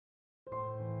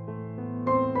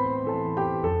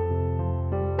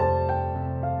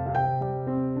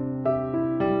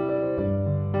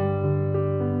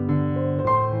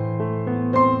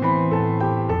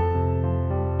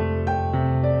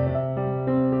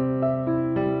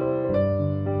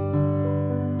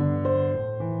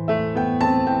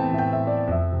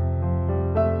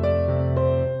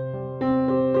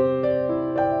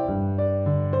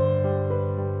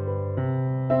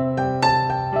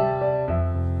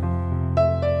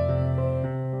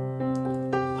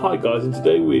Hi guys, and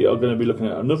today we are going to be looking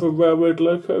at another railroad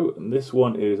loco, and this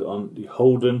one is on the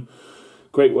Holden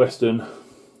Great Western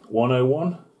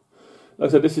 101. Like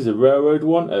I said, this is a railroad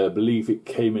one. I believe it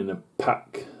came in a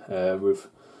pack with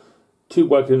 2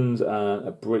 wagons and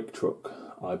a brake truck.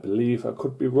 I believe, I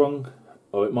could be wrong,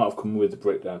 or it might have come with the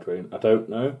breakdown train, I don't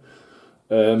know.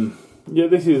 Yeah,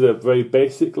 this is a very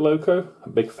basic loco. I'm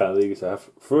a big fan of these. I have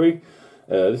 3.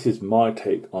 This is my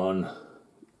take on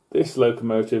this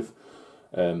locomotive.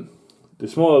 The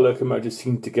smaller locomotives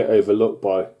seem to get overlooked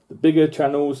by the bigger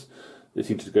channels. They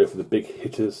seem to go for the big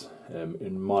hitters,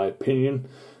 in my opinion.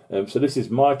 So this is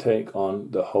my take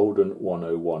on the Holden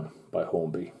 101 by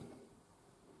Hornby.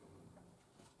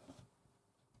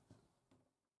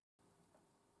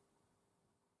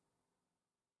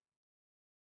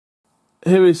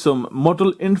 Here is some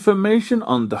model information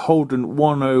on the Holden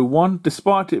 101.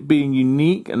 Despite it being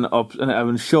unique and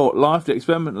having short life, the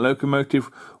experimental locomotive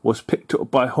was picked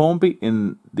up by Hornby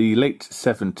in the late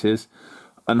 70s,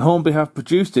 and Hornby have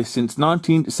produced this since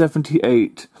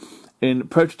 1978 in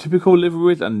prototypical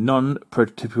liveries and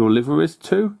non-prototypical liveries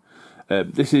too.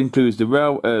 This includes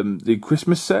the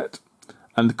Christmas set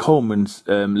and the Coleman's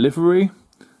livery,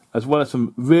 as well as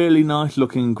some really nice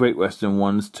looking Great Western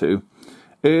ones too.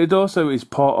 It also is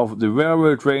part of the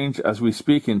railroad range as we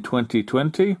speak in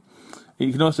 2020.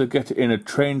 You can also get it in a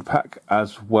train pack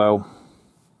as well.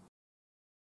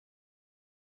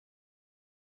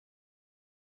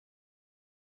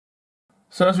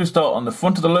 So as we start on the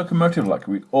front of the locomotive, like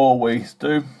we always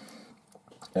do,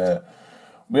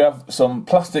 we have some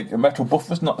plastic and metal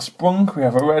buffers, not sprung. We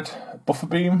have a red buffer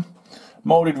beam,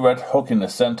 moulded red hook in the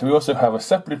centre. We also have a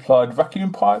separately applied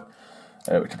vacuum pipe,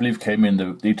 which I believe came in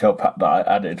the detail pack that I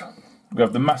added. We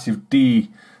have the massive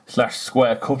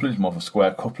D/square coupling, more of a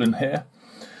square coupling here.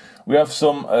 We have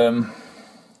some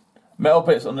metal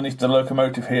bits underneath the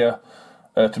locomotive here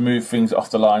to move things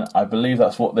off the line. I believe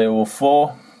that's what they were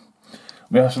for.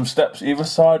 We have some steps either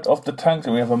side of the tank,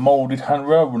 and we have a moulded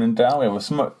handrail running down. We have a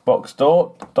smoke box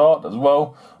dart as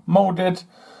well, moulded.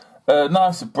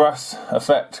 Nice brass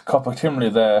effect, copper chimney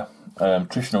there,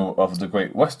 traditional of the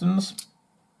Great Westerns.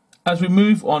 As we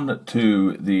move on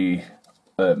to the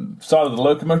side of the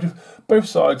locomotive, both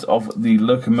sides of the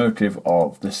locomotive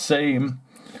are the same.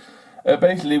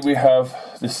 Basically, we have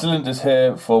the cylinders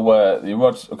here for where the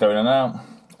rods are going in and out.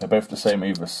 They're both the same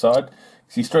either side.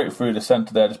 You see straight through the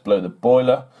centre there, just below the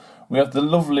boiler. We have the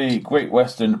lovely Great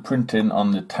Western printing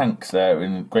on the tanks there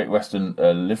in Great Western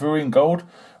livery in gold.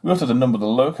 We also have the number of the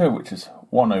loco, which is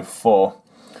 104.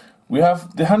 We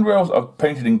have the handrails are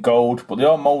painted in gold, but they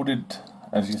are moulded,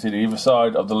 as you can see, to either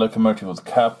side of the locomotive of the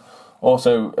cab.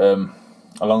 Also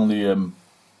along the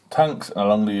tanks and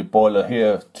along the boiler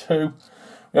here too.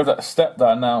 We have that step that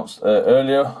I announced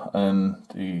earlier in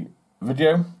the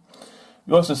video.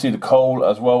 You also see the coal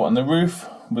as well on the roof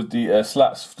with the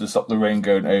slats to stop the rain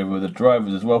going over the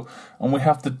drivers as well. And we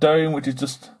have the dome, which is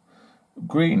just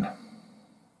green.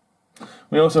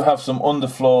 We also have some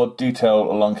underfloor detail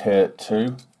along here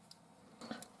too.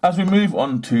 As we move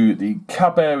on to the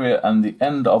cab area and the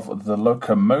end of the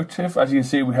locomotive, as you can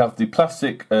see, we have the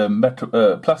plastic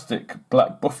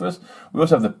black buffers. We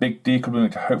also have the big decoupling,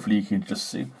 which hopefully you can just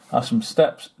see. I have some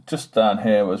steps just down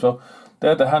here as well.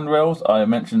 They're the handrails I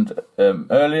mentioned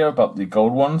earlier about the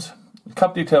gold ones. The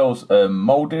cab details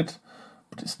moulded,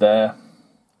 but it's there.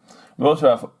 We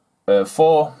also have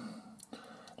 4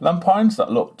 lampines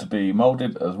that look to be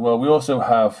moulded as well. We also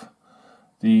have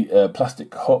the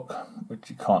plastic hook, which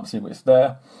you can't see, but it's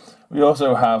there. We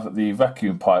also have the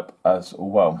vacuum pipe as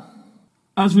well.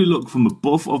 As we look from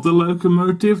above of the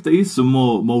locomotive, there is some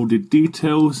more moulded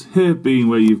details, here being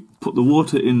where you put the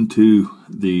water into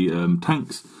the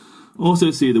tanks.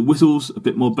 Also see the whistles a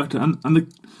bit more better, and the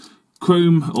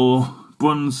chrome or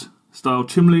bronze style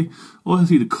chimney. Also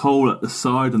see the coal at the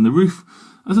side, and the roof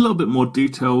has a little bit more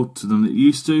detail than it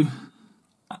used to.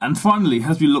 And finally,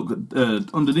 as we look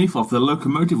underneath of the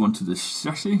locomotive onto the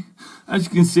chassis, as you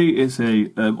can see, it's a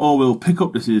all-wheel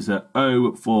pickup. This is a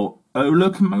O for O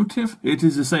locomotive. It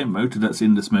is the same motor that's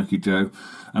in the Smoky Joe,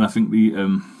 and I think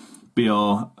the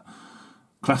BR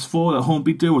Class 4 that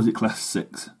Hornby do, was it Class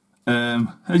 6?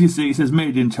 As you see, it says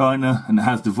made in China, and it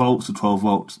has the volts of 12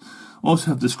 volts. Also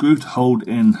have the screw to hold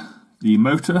in the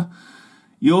motor.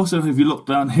 You also, if you look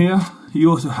down here, you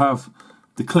also have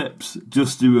the clips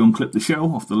just to unclip the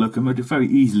shell off the locomotive, very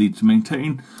easily to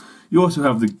maintain. You also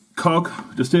have the cog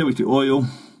just here with the oil,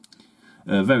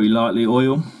 very lightly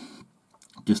oil,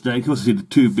 just there. You can also see the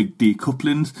 2 big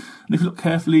decouplings, and if you look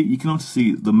carefully, you can also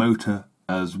see the motor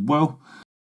as well.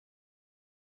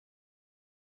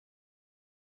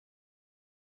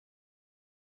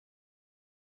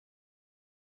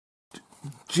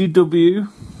 GW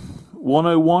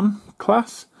 101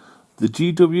 class. The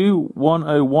GW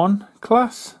 101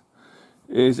 class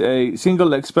is a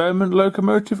single experiment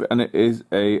locomotive, and it is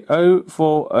a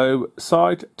 040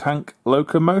 side tank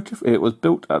locomotive. It was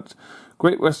built at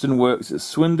Great Western Works at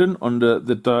Swindon under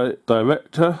the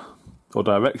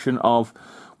direction of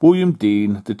William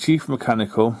Dean, the chief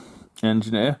mechanical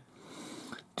engineer.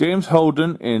 James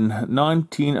Holden in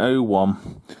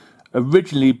 1901.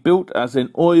 Originally built as an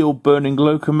oil-burning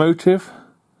locomotive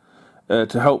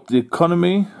to help the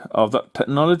economy of that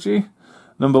technology.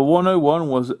 Number 101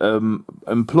 was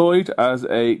employed as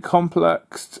a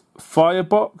complex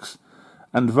firebox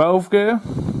and valve gear.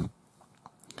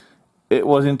 It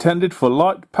was intended for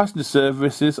light passenger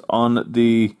services on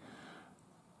the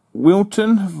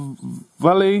Wilton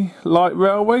Valley Light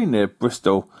Railway near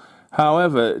Bristol.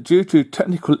 However, due to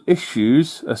technical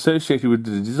issues associated with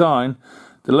the design,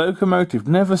 the locomotive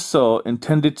never saw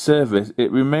intended service.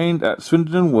 It remained at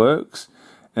Swindon Works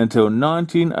until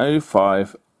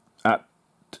 1905, at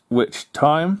which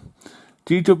time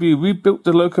GW rebuilt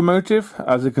the locomotive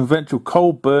as a conventional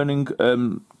coal-burning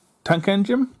tank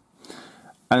engine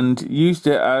and used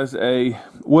it as a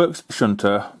works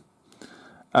shunter.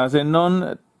 As a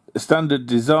non-standard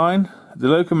design, the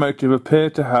locomotive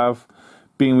appeared to have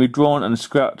been withdrawn and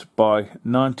scrapped by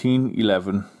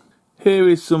 1911. Here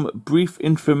is some brief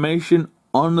information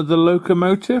on the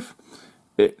locomotive.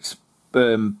 Its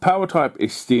power type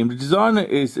is steam. The designer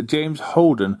is James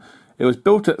Holden. It was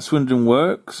built at Swindon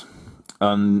Works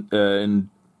in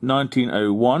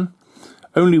 1901.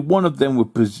 Only one of them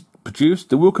was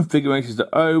produced. The wheel configuration is the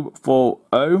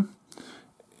 040.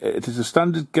 It is a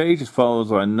standard gauge as far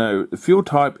as I know. The fuel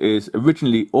type is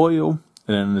originally oil,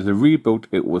 and then as a rebuild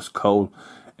it was coal.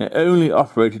 It only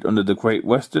operated under the Great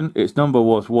Western. Its number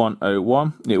was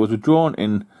 101. It was withdrawn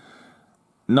in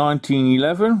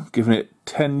 1911, giving it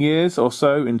 10 years or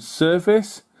so in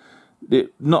service.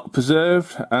 It not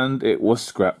preserved, and it was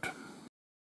scrapped.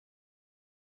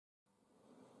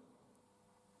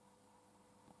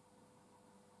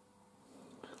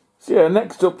 So yeah,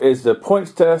 next up is the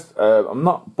points test. I'm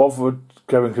not bothered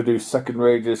going to do second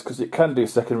radius because it can do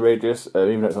second radius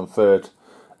even though it's on third.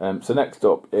 So next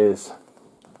up is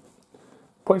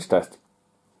points test.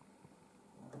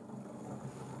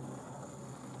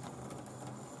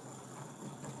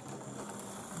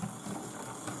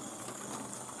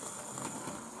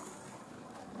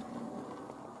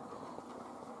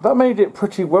 That made it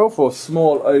pretty well for a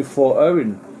small 040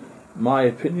 in my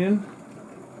opinion.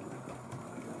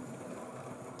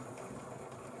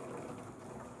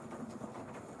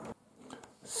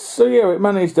 So yeah, it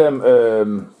managed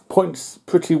points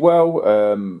pretty well.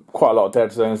 Quite a lot of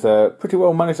dead zones there. Pretty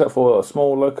well managed that for a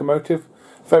small locomotive.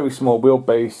 Very small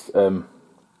wheelbase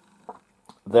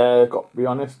there, got to be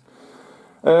honest.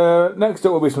 Next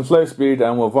up will be some slow speed,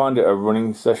 and we'll find it a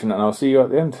running session, and I'll see you at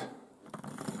the end.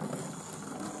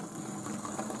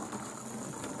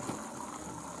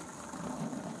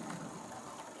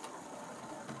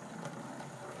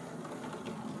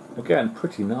 Again,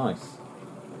 pretty nice.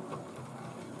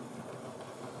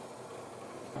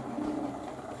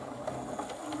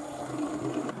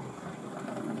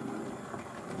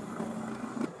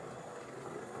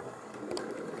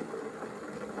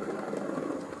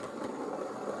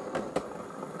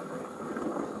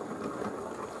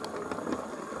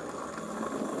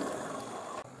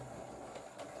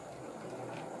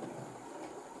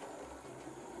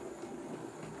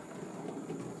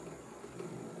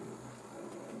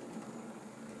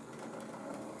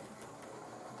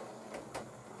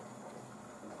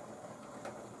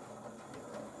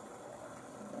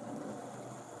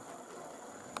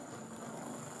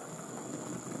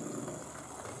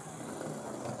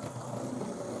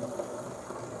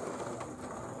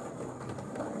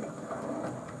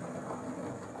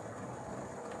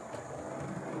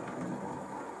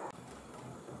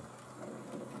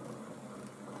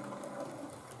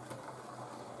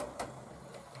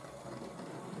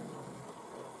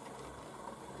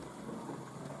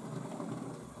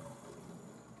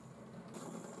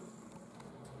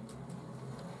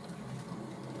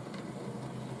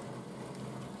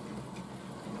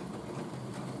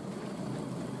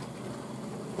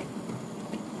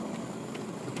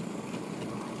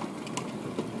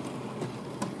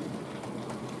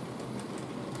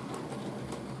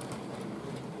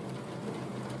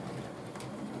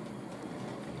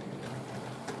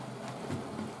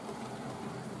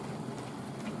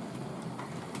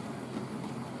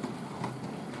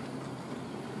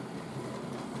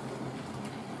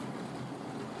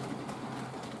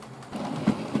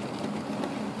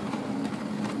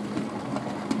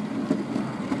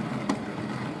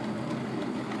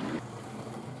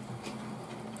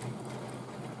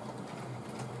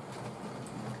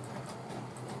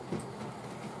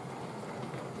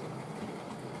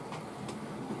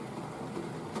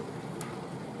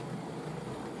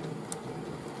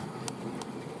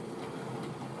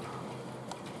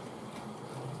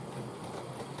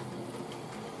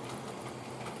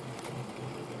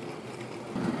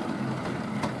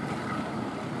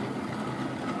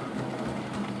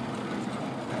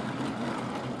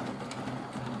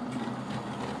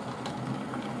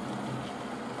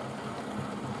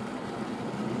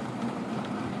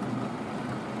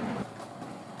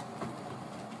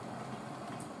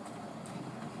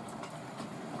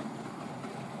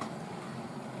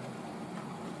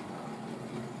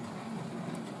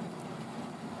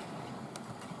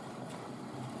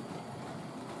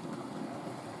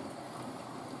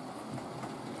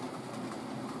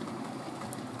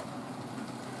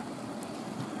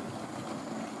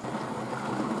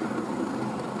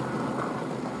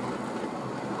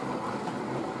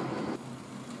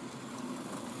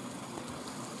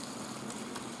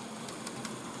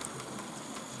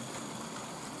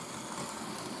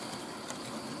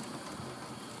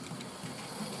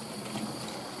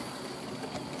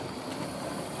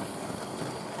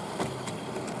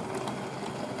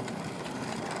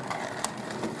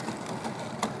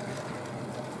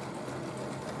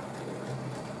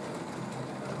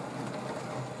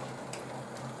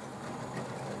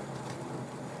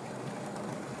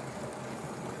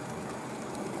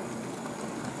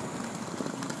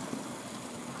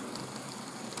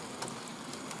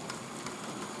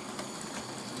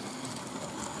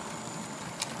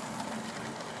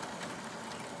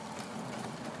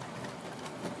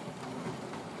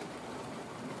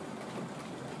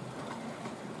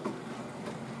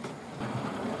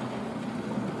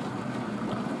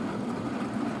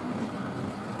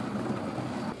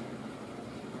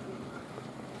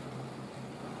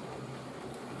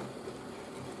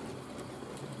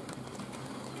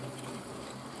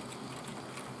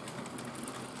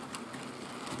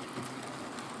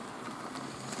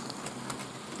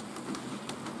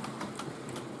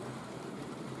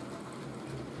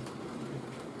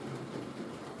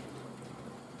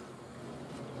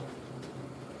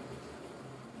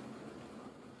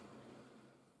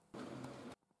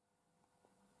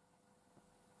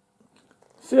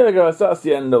 So yeah guys, that's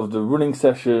the end of the running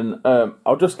session.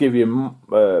 I'll just give you,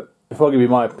 before I give you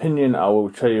my opinion, I will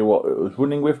show you what it was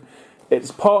running with.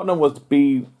 Its partner was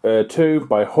B2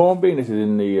 by Hornby, and this is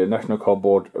in the National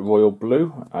Cardboard Royal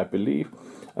Blue, I believe.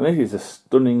 And this is a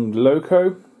stunning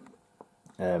LOCO.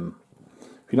 If you've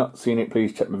not seen it,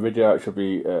 please check my video out. It should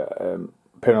be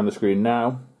appearing on the screen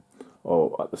now,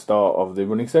 or at the start of the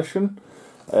running session.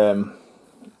 In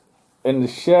the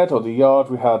shed, or the yard,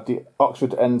 we had the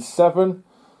Oxford N7,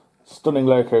 stunning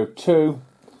LOCO 2.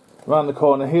 Around the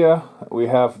corner here, we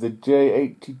have the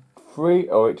J83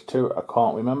 or 82, I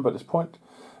can't remember at this point.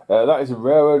 That is a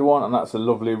railroad one, and that's a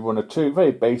lovely runner too.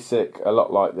 Very basic, a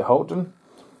lot like the Holden.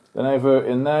 Then over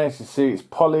in there, as you see, it's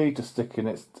Polly just sticking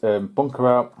its bunker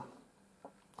out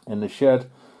in the shed,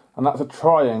 and that's a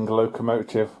triangle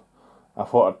locomotive. I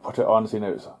thought I'd put it on, so you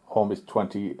know it's Hornby's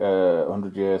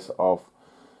 100 years of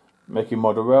making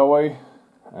model railway.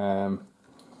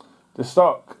 The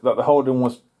stock that the Holden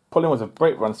was pulling was a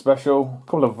brake run special, a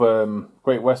couple of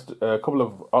Great West, a couple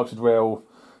of Oxford Rail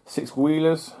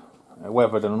 6-wheelers,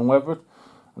 weathered and unweathered,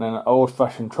 and then an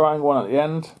old-fashioned triangle one at the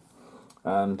end.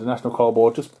 And the National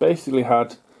Cardboard just basically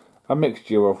had a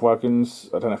mixture of wagons.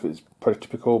 I don't know if it's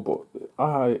prototypical, but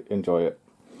I enjoy it.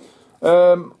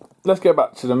 Let's get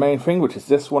back to the main thing, which is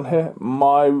this one here.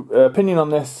 My opinion on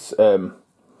this, yeah,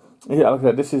 like I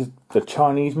said, this is the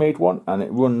Chinese-made one, and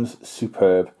it runs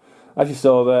superb. As you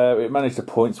saw there, it managed the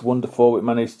points wonderful, it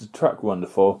managed the track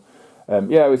wonderful.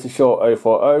 Yeah, it's a short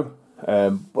 040,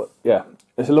 but yeah,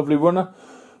 it's a lovely runner.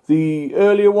 The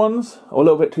earlier ones are a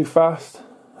little bit too fast.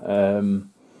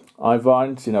 I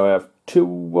find, you know, I have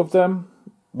two of them,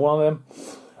 one of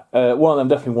them,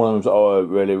 definitely one of them are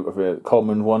really,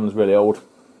 Coleman one's really old.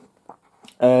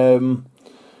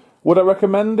 Would I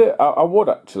recommend it? I would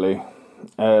actually.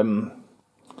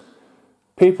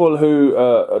 People who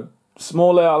are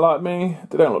small layout like me,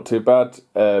 they don't look too bad.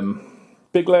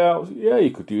 Big layouts, yeah,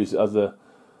 you could use it as the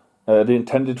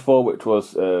intended for, which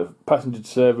was passenger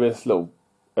service, little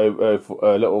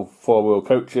 4-wheel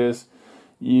coaches.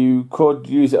 You could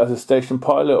use it as a station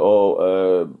pilot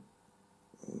or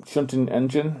shunting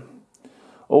engine,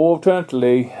 or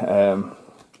alternatively,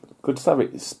 could just have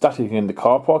it static in the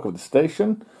car park of the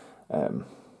station.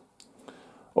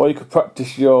 Or you could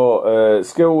practice your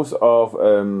skills of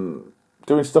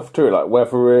doing stuff to it, like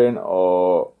weathering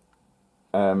or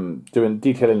doing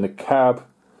detailing the cab.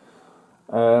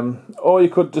 Or you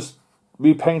could just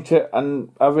repaint it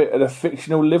and have it at a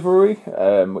fictional livery,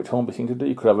 which Hornby seemed to do.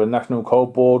 You could have a National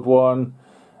Cardboard one.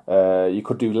 You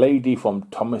could do Lady from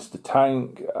Thomas the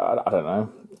Tank. I don't know.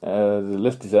 The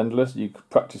list is endless. You could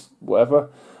practice whatever.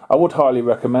 I would highly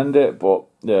recommend it, but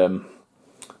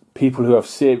people who have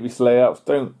serious layouts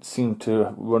don't seem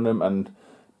to run them, and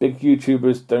big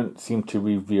YouTubers don't seem to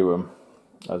review them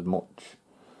as much.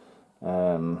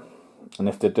 And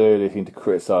if they do, they seem to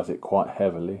criticise it quite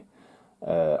heavily.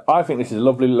 I think this is a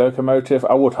lovely locomotive.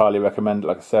 I would highly recommend it,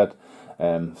 like I said.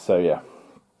 So yeah.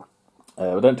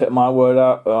 But don't take my word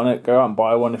out on it. Go out and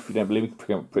buy one if you don't believe it.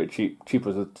 Pretty cheap. Cheap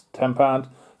as £10,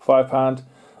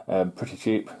 £5. Pretty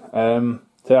cheap.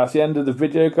 So that's the end of the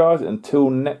video, guys.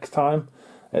 Until next time,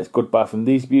 it's goodbye from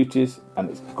these beauties, and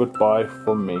it's goodbye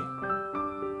from me.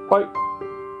 Bye.